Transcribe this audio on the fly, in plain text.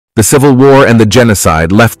The Civil War and the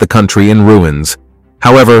Genocide left the country in ruins.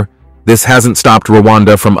 However, this hasn't stopped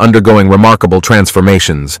Rwanda from undergoing remarkable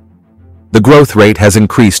transformations. The growth rate has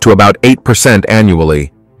increased to about 8%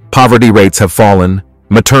 annually, poverty rates have fallen,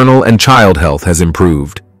 maternal and child health has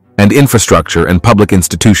improved, and infrastructure and public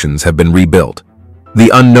institutions have been rebuilt.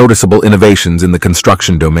 The unnoticeable innovations in the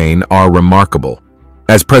construction domain are remarkable.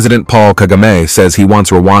 As President Paul Kagame says, he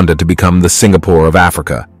wants Rwanda to become the Singapore of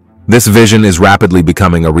Africa. This vision is rapidly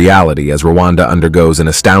becoming a reality as Rwanda undergoes an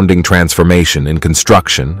astounding transformation in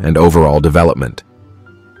construction and overall development.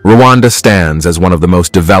 Rwanda stands as one of the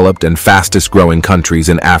most developed and fastest-growing countries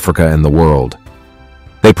in Africa and the world.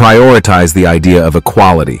 They prioritize the idea of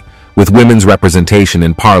equality, with women's representation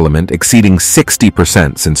in parliament exceeding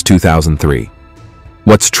 60% since 2003.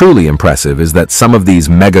 What's truly impressive is that some of these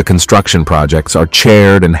mega construction projects are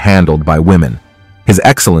chaired and handled by women. His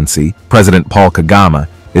Excellency, President Paul Kagame,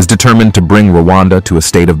 is determined to bring Rwanda to a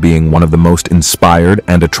state of being one of the most inspired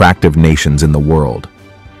and attractive nations in the world.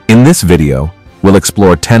 In this video, we'll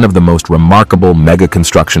explore 10 of the most remarkable mega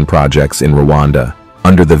construction projects in Rwanda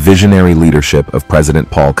under the visionary leadership of President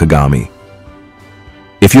Paul Kagame.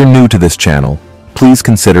 If you're new to this channel, please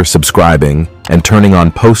consider subscribing and turning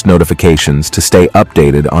on post notifications to stay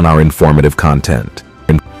updated on our informative content.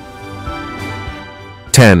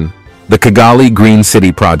 10. The Kigali Green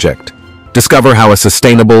City Project. Discover how a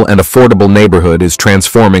sustainable and affordable neighborhood is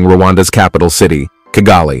transforming Rwanda's capital city,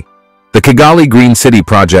 Kigali. The Kigali Green City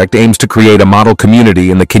Project aims to create a model community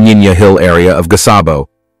in the Kinyinya Hill area of Gasabo,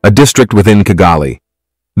 a district within Kigali.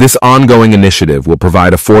 This ongoing initiative will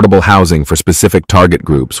provide affordable housing for specific target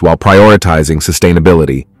groups while prioritizing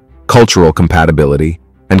sustainability, cultural compatibility,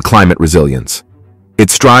 and climate resilience. It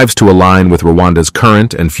strives to align with Rwanda's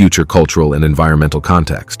current and future cultural and environmental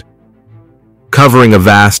context. Covering a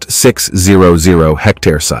vast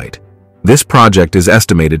 600-hectare site, this project is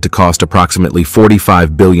estimated to cost approximately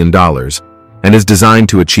 $45 billion and is designed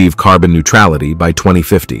to achieve carbon neutrality by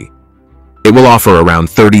 2050. It will offer around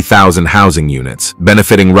 30,000 housing units,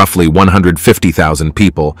 benefiting roughly 150,000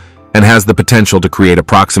 people, and has the potential to create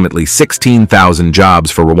approximately 16,000 jobs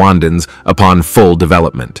for Rwandans upon full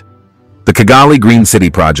development. The Kigali Green City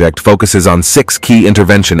Project focuses on 6 key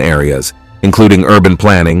intervention areas, including urban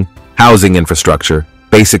planning, housing infrastructure,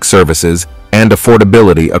 basic services, and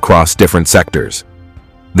affordability across different sectors.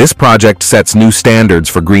 This project sets new standards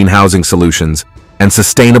for green housing solutions and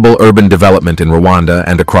sustainable urban development in Rwanda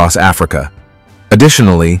and across Africa.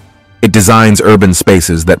 Additionally, it designs urban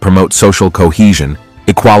spaces that promote social cohesion,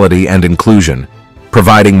 equality, and inclusion,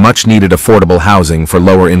 providing much-needed affordable housing for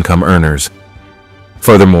lower-income earners.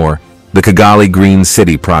 Furthermore, the Kigali Green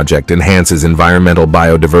City Project enhances environmental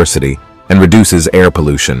biodiversity and reduces air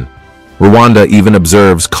pollution. Rwanda even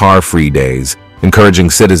observes car-free days,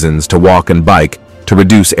 encouraging citizens to walk and bike to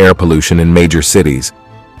reduce air pollution in major cities.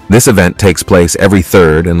 This event takes place every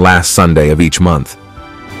third and last Sunday of each month.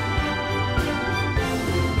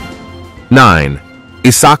 9.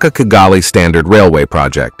 Isaka-Kigali Standard Railway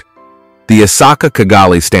Project. The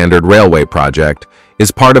Isaka-Kigali Standard Railway Project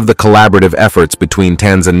is part of the collaborative efforts between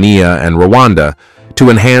Tanzania and Rwanda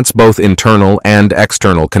to enhance both internal and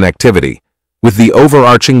external connectivity, with the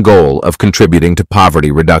overarching goal of contributing to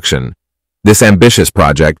poverty reduction. This ambitious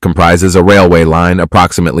project comprises a railway line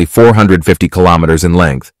approximately 450 kilometers in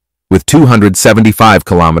length, with 275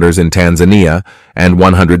 kilometers in Tanzania and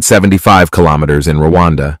 175 kilometers in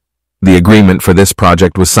Rwanda. The agreement for this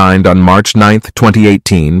project was signed on March 9,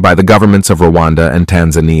 2018 by the governments of Rwanda and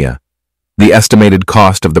Tanzania. The estimated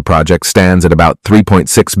cost of the project stands at about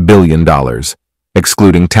 $3.6 billion,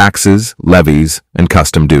 excluding taxes, levies, and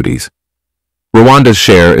custom duties. Rwanda's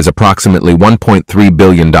share is approximately $1.3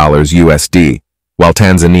 billion USD, while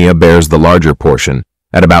Tanzania bears the larger portion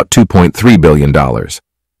at about $2.3 billion.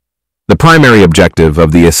 The primary objective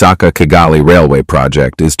of the Isaka-Kigali Railway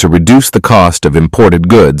Project is to reduce the cost of imported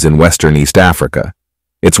goods in Western East Africa.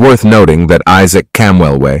 It's worth noting that Isaac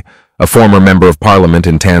Kamwelwe, a former member of parliament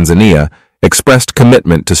in Tanzania, expressed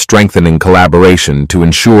commitment to strengthening collaboration to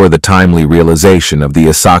ensure the timely realization of the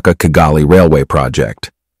Isaka-Kigali Railway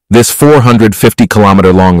Project. This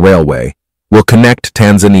 450-kilometer-long railway will connect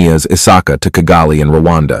Tanzania's Isaka to Kigali in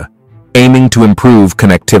Rwanda, aiming to improve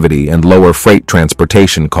connectivity and lower freight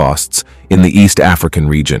transportation costs in the East African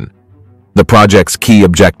region. The project's key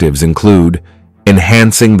objectives include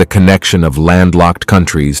enhancing the connection of landlocked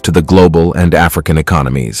countries to the global and African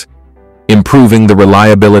economies, improving the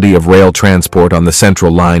reliability of rail transport on the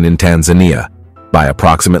Central Line in Tanzania by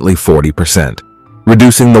approximately 40%,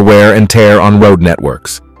 reducing the wear and tear on road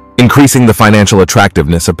networks, increasing the financial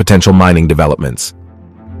attractiveness of potential mining developments.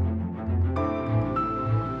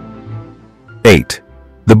 8.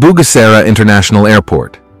 The Bugesera International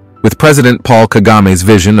Airport. With President Paul Kagame's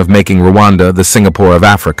vision of making Rwanda the Singapore of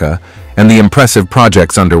Africa and the impressive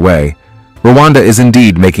projects underway, Rwanda is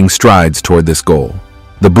indeed making strides toward this goal.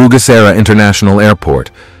 The Bugesera International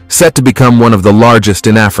Airport, set to become one of the largest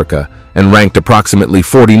in Africa and ranked approximately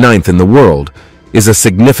 49th in the world, is a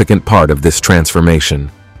significant part of this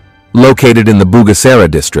transformation. Located in the Bugesera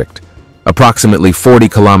district, approximately 40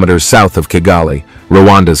 kilometers south of Kigali,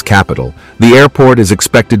 Rwanda's capital, the airport is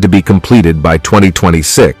expected to be completed by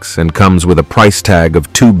 2026 and comes with a price tag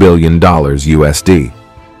of $2 billion USD.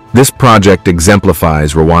 This project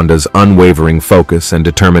exemplifies Rwanda's unwavering focus and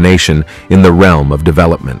determination in the realm of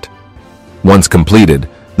development. Once completed,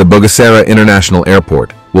 the Bugesera International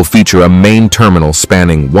Airport will feature a main terminal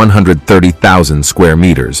spanning 130,000 square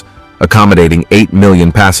meters, accommodating 8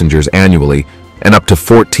 million passengers annually and up to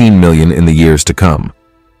 14 million in the years to come.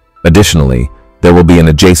 Additionally, there will be an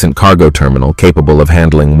adjacent cargo terminal capable of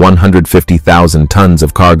handling 150,000 tons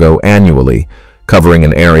of cargo annually, covering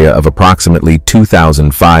an area of approximately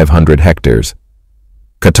 2,500 hectares.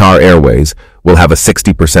 Qatar Airways will have a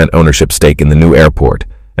 60% ownership stake in the new airport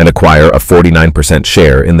and acquire a 49%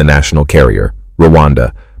 share in the national carrier,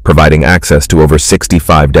 Rwanda, providing access to over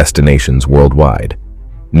 65 destinations worldwide.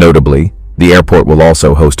 Notably, the airport will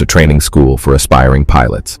also host a training school for aspiring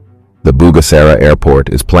pilots. The Bugesera Airport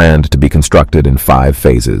is planned to be constructed in 5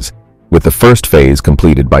 phases, with the first phase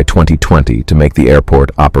completed by 2020 to make the airport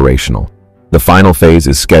operational. The final phase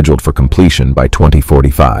is scheduled for completion by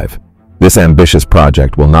 2045. This ambitious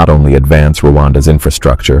project will not only advance Rwanda's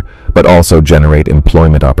infrastructure, but also generate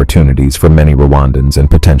employment opportunities for many Rwandans and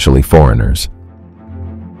potentially foreigners.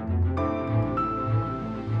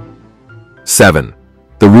 7.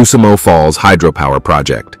 The Rusumo Falls Hydropower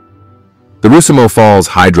Project. The Rusumo Falls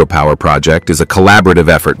Hydropower Project is a collaborative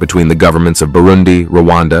effort between the governments of Burundi,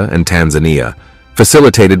 Rwanda, and Tanzania,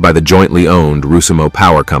 facilitated by the jointly owned Rusumo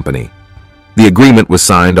Power Company. The agreement was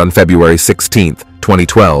signed on February 16,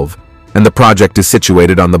 2012, and the project is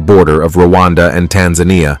situated on the border of Rwanda and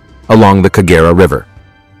Tanzania, along the Kagera River.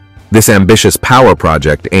 This ambitious power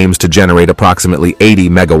project aims to generate approximately 80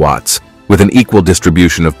 megawatts, with an equal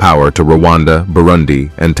distribution of power to Rwanda,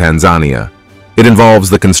 Burundi, and Tanzania. It involves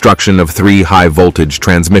the construction of 3 high-voltage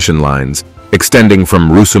transmission lines, extending from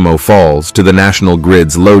Rusumo Falls to the national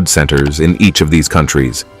grid's load centers in each of these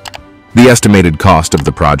countries. The estimated cost of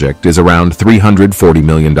the project is around $340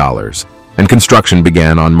 million, and construction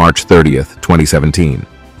began on March 30, 2017.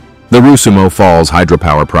 The Rusumo Falls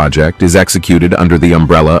Hydropower Project is executed under the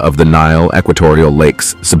umbrella of the Nile Equatorial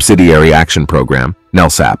Lakes Subsidiary Action Program,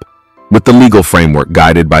 NELSAP, with the legal framework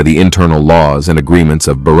guided by the internal laws and agreements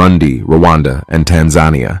of Burundi, Rwanda, and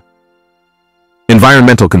Tanzania.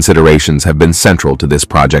 Environmental considerations have been central to this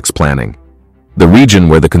project's planning. The region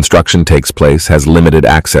where the construction takes place has limited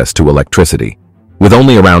access to electricity, with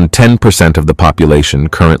only around 10% of the population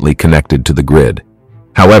currently connected to the grid.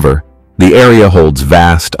 However, the area holds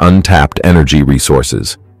vast, untapped energy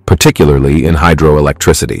resources, particularly in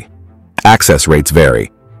hydroelectricity. Access rates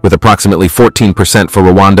vary, with approximately 14% for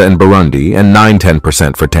Rwanda and Burundi and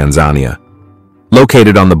 9–10% for Tanzania.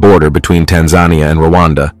 Located on the border between Tanzania and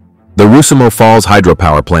Rwanda, the Rusumo Falls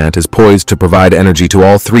hydropower plant is poised to provide energy to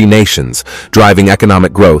all 3 nations, driving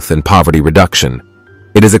economic growth and poverty reduction.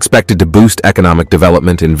 It is expected to boost economic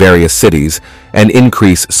development in various cities and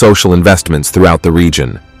increase social investments throughout the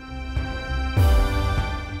region.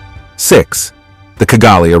 6. The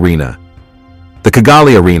Kigali Arena. The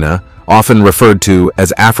Kigali Arena, often referred to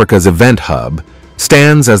as Africa's event hub,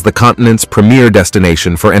 stands as the continent's premier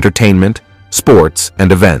destination for entertainment, sports,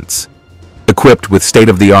 and events. Equipped with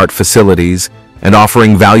state-of-the-art facilities and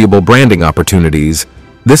offering valuable branding opportunities,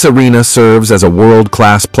 this arena serves as a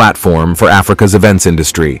world-class platform for Africa's events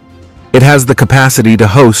industry. It has the capacity to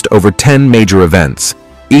host over 10 major events,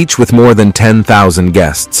 each with more than 10,000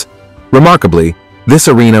 guests. Remarkably, this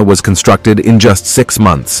arena was constructed in just 6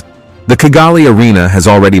 months. The Kigali Arena has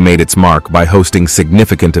already made its mark by hosting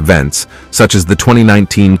significant events, such as the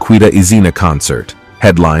 2019 Kwita Izina concert,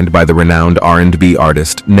 headlined by the renowned R&B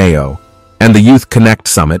artist Neo, and the Youth Connect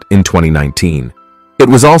Summit in 2019. It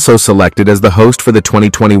was also selected as the host for the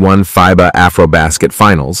 2021 FIBA Afrobasket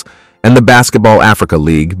Finals and the Basketball Africa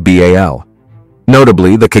League (BAL).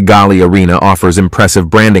 Notably, the Kigali Arena offers impressive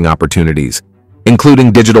branding opportunities,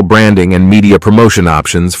 including digital branding and media promotion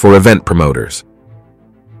options for event promoters.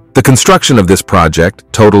 The construction of this project,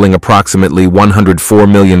 totaling approximately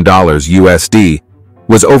 $104 million USD,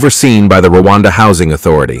 was overseen by the Rwanda Housing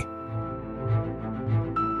Authority.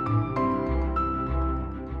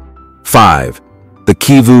 5. The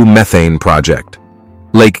Kivu Methane Project.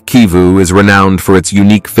 Lake Kivu is renowned for its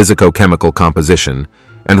unique physico-chemical composition,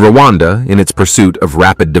 and Rwanda, in its pursuit of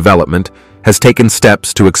rapid development, has taken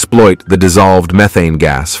steps to exploit the dissolved methane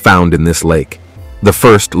gas found in this lake, the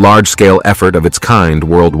first large-scale effort of its kind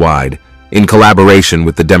worldwide, in collaboration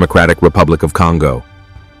with the Democratic Republic of Congo.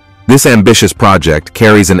 This ambitious project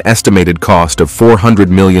carries an estimated cost of $400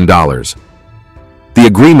 million. The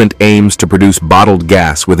agreement aims to produce bottled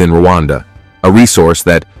gas within Rwanda, a resource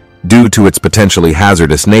that, due to its potentially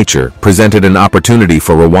hazardous nature, presented an opportunity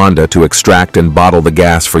for Rwanda to extract and bottle the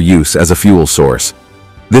gas for use as a fuel source.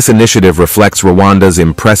 This initiative reflects Rwanda's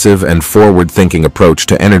impressive and forward-thinking approach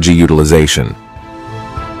to energy utilization.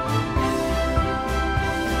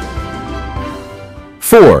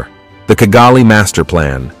 4. The Kigali Master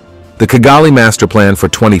Plan. The Kigali Master Plan for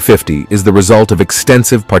 2050 is the result of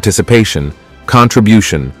extensive participation,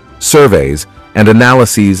 contribution, surveys, and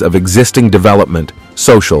analyses of existing development,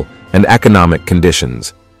 social, and economic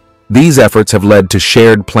conditions. These efforts have led to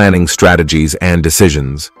shared planning strategies and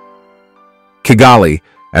decisions. Kigali,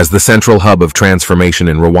 as the central hub of transformation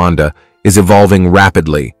in Rwanda, is evolving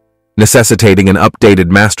rapidly, necessitating an updated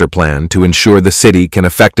master plan to ensure the city can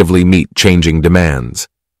effectively meet changing demands.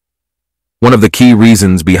 One of the key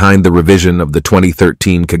reasons behind the revision of the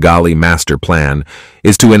 2013 Kigali Master Plan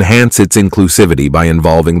is to enhance its inclusivity by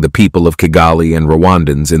involving the people of Kigali and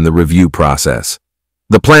Rwandans in the review process.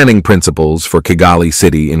 The planning principles for Kigali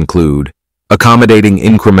City include accommodating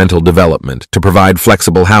incremental development to provide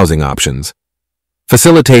flexible housing options,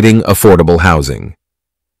 facilitating affordable housing,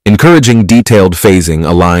 encouraging detailed phasing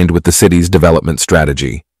aligned with the city's development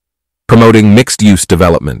strategy, promoting mixed-use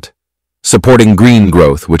development, supporting green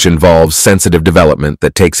growth, which involves sensitive development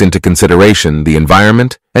that takes into consideration the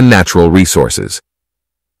environment and natural resources,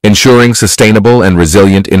 ensuring sustainable and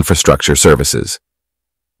resilient infrastructure services,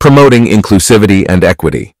 promoting inclusivity and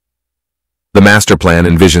equity. The master plan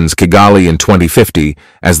envisions Kigali in 2050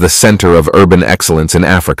 as the center of urban excellence in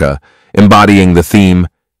Africa, embodying the theme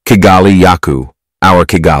Kigali Yaku, Our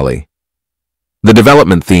Kigali. The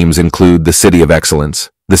development themes include the City of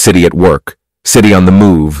Excellence, the City at Work, City on the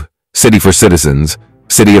Move, City for Citizens,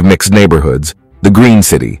 City of Mixed Neighborhoods, the Green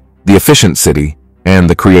City, the Efficient City, and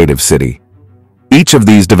the Creative City. Each of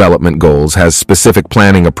these development goals has specific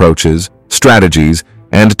planning approaches, strategies,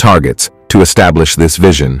 and targets to establish this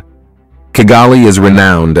vision. Kigali is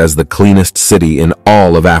renowned as the cleanest city in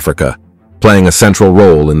all of Africa, playing a central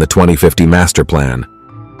role in the 2050 Master Plan.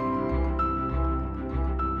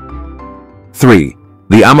 3.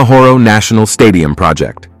 The Amahoro National Stadium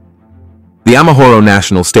Project. The Amahoro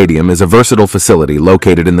National Stadium is a versatile facility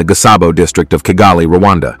located in the Gasabo district of Kigali,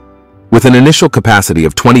 Rwanda. With an initial capacity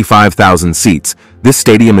of 25,000 seats, this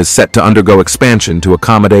stadium is set to undergo expansion to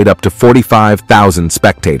accommodate up to 45,000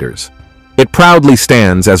 spectators. It proudly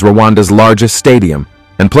stands as Rwanda's largest stadium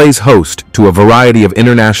and plays host to a variety of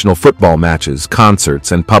international football matches,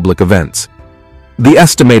 concerts, and public events. The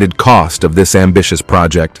estimated cost of this ambitious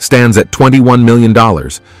project stands at $21 million,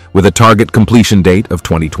 with a target completion date of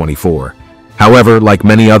 2024. However, like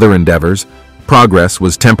many other endeavors, progress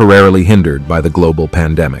was temporarily hindered by the global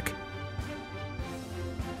pandemic.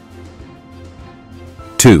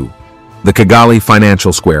 2. The Kigali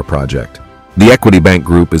Financial Square Project. The Equity Bank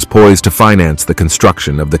Group is poised to finance the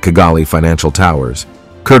construction of the Kigali Financial Towers,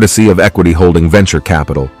 courtesy of Equity Holding Venture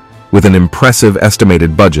Capital, with an impressive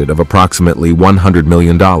estimated budget of approximately $100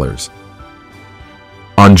 million.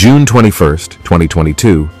 On June 21,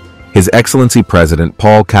 2022, His Excellency President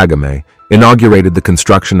Paul Kagame inaugurated the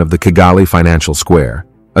construction of the Kigali Financial Square,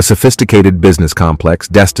 a sophisticated business complex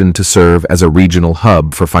destined to serve as a regional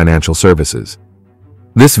hub for financial services.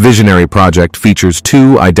 This visionary project features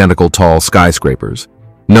two identical tall skyscrapers,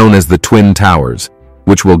 known as the Twin Towers,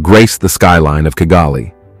 which will grace the skyline of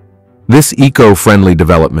Kigali. This eco-friendly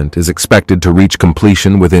development is expected to reach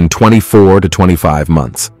completion within 24 to 25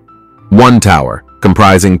 months. One tower,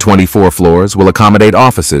 comprising 24 floors, will accommodate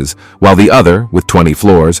offices, while the other, with 20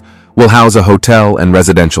 floors, will house a hotel and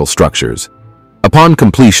residential structures. Upon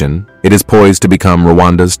completion, it is poised to become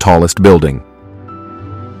Rwanda's tallest building.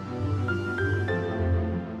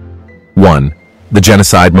 1. The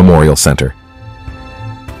Genocide Memorial Center.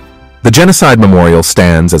 The Genocide Memorial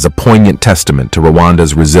stands as a poignant testament to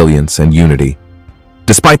Rwanda's resilience and unity.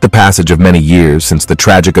 Despite the passage of many years since the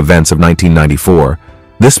tragic events of 1994,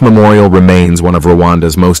 this memorial remains one of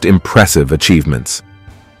Rwanda's most impressive achievements.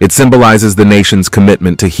 It symbolizes the nation's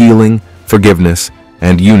commitment to healing, forgiveness,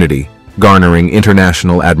 and unity, garnering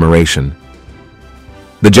international admiration.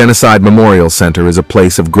 The Genocide Memorial Center is a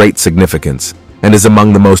place of great significance and is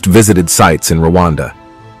among the most visited sites in Rwanda.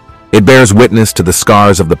 It bears witness to the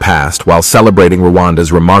scars of the past while celebrating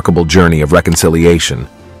Rwanda's remarkable journey of reconciliation,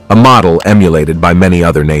 a model emulated by many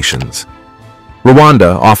other nations.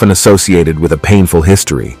 Rwanda, often associated with a painful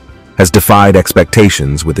history, has defied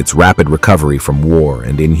expectations with its rapid recovery from war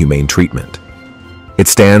and inhumane treatment. It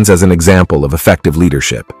stands as an example of effective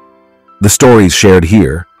leadership. The stories shared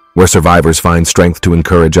here, where survivors find strength to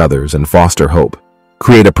encourage others and foster hope,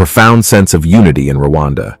 create a profound sense of unity in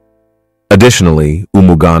Rwanda. Additionally,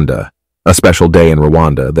 Umuganda, a special day in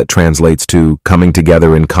Rwanda that translates to coming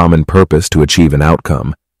together in common purpose to achieve an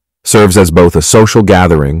outcome, serves as both a social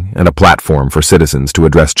gathering and a platform for citizens to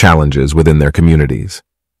address challenges within their communities.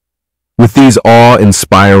 With these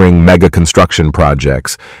awe-inspiring mega-construction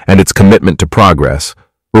projects and its commitment to progress,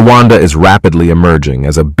 Rwanda is rapidly emerging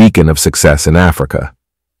as a beacon of success in Africa.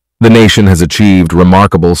 The nation has achieved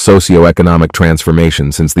remarkable socio-economic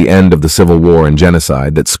transformation since the end of the Civil War and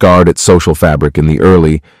Genocide that scarred its social fabric in the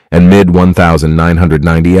early and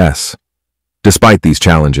mid-1990s. Despite these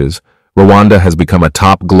challenges, Rwanda has become a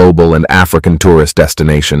top global and African tourist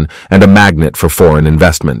destination and a magnet for foreign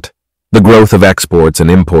investment. The growth of exports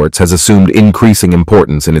and imports has assumed increasing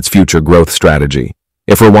importance in its future growth strategy.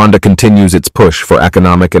 If Rwanda continues its push for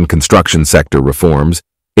economic and construction sector reforms,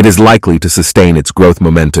 it is likely to sustain its growth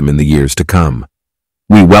momentum in the years to come.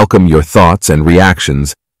 We welcome your thoughts and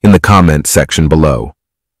reactions in the comment section below.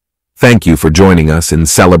 Thank you for joining us in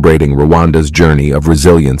celebrating Rwanda's journey of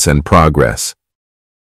resilience and progress.